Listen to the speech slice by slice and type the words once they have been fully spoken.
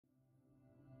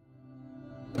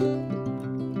Hello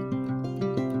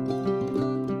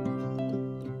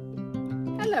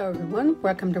everyone,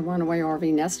 welcome to Runaway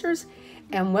RV Nesters,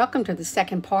 and welcome to the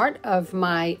second part of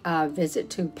my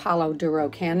visit to Palo Duro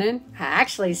Canyon. I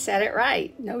actually said it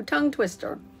right, no tongue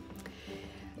twister.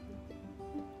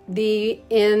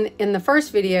 In the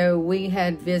first video, we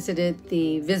had visited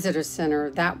the visitor center.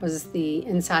 That was the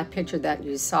inside picture that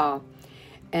you saw.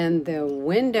 And the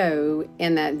window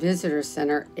in that visitor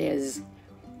center is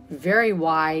very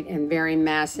wide and very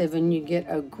massive, and you get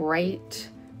a great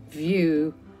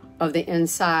view of the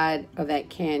inside of that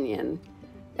canyon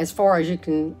as far as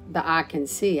the eye can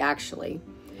see, actually.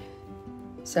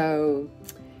 So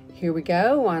here we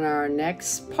go on our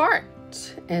next part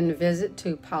and visit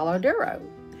to Palo Duro.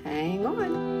 Hang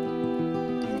on.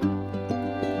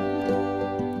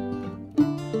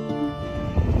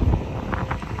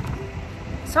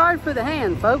 Sorry for the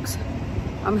hand, folks.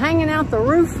 I'm hanging out the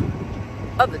roof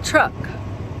of the truck.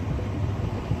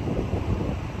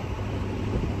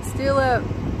 Still up,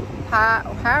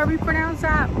 however you pronounce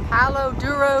that, Palo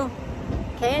Duro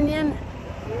Canyon.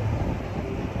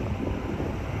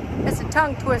 It's a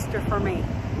tongue twister for me.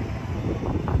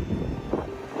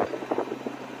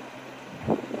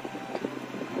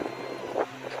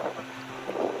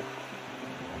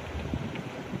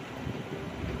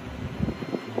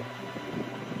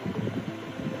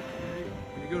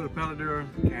 Go to Palo Duro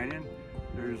Canyon.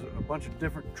 There's a bunch of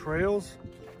different trails,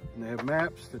 and they have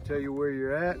maps to tell you where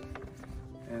you're at.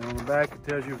 And on the back it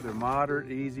tells you if they're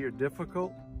moderate, easy, or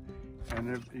difficult.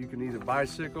 And you can either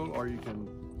bicycle, or you can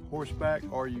horseback,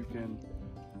 or you can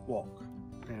walk.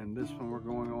 And this one we're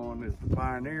going on is the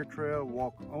Pioneer Trail,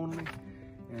 walk only.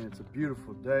 And it's a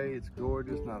beautiful day. It's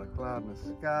gorgeous, not a cloud in the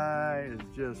sky. It's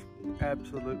just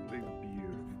absolutely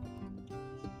beautiful.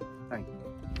 Thank you.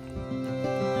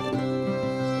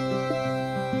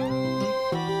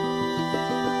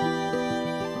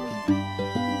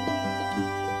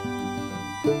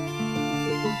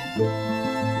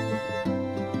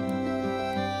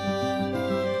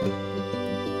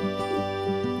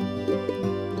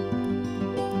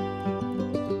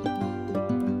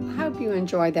 You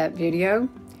enjoyed that video.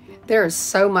 There is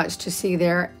so much to see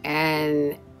there,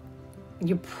 and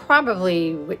you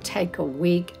probably would take a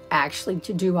week actually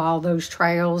to do all those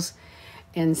trails.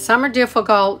 And some are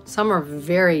difficult, some are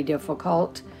very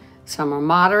difficult, some are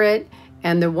moderate.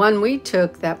 And the one we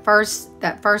took, that first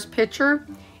picture,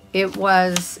 it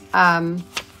was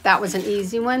that was an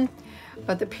easy one.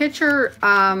 But the picture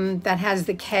that has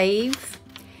the cave,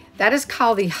 that is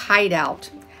called the hideout.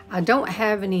 I don't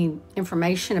have any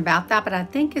information about that, but I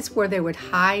think it's where they would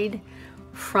hide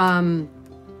from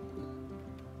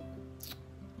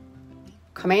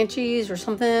Comanches or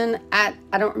something. I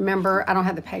don't remember. I don't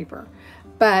have the paper.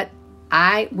 But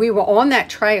we were on that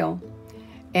trail,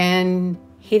 and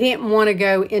he didn't want to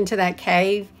go into that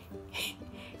cave.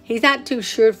 He's not too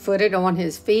sure-footed on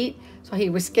his feet, so he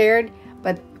was scared.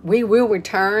 But we will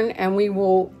return, and we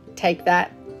will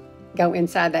go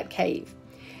inside that cave.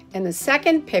 And the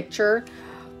second picture,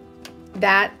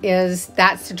 that's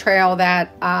the trail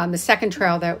that,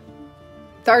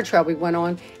 third trail we went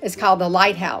on, is called the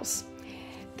Lighthouse.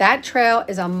 That trail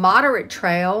is a moderate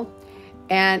trail,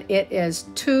 and it is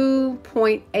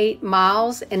 2.8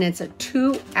 miles, and it's a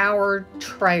 2-hour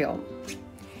trail.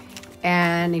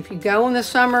 And if you go in the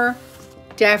summer,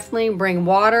 definitely bring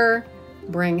water,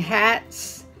 bring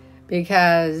hats,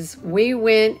 because we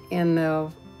went in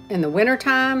the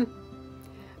wintertime,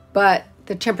 but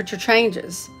the temperature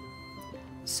changes.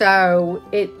 So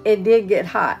it did get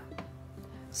hot.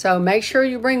 So make sure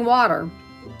you bring water.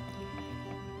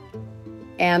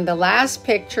 And the last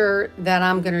picture that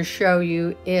I'm going to show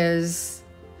you is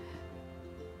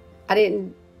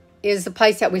the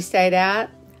place that we stayed at,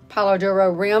 Palo Duro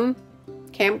Rim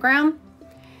Campground.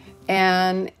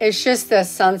 And it's just the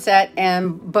sunset,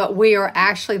 but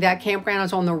that campground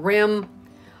is on the rim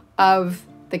of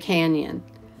the canyon.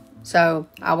 So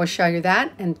I will show you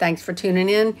that, and thanks for tuning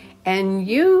in. And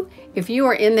if you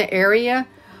are in the area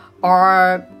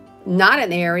or not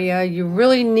in the area, you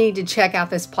really need to check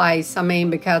out this place. I mean,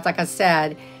 because like I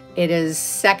said, it is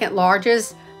second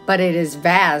largest, but it is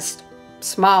vast,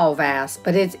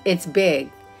 but it's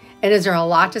big. And there's a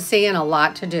lot to see and a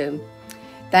lot to do.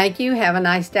 Thank you. Have a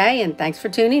nice day, and thanks for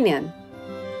tuning in.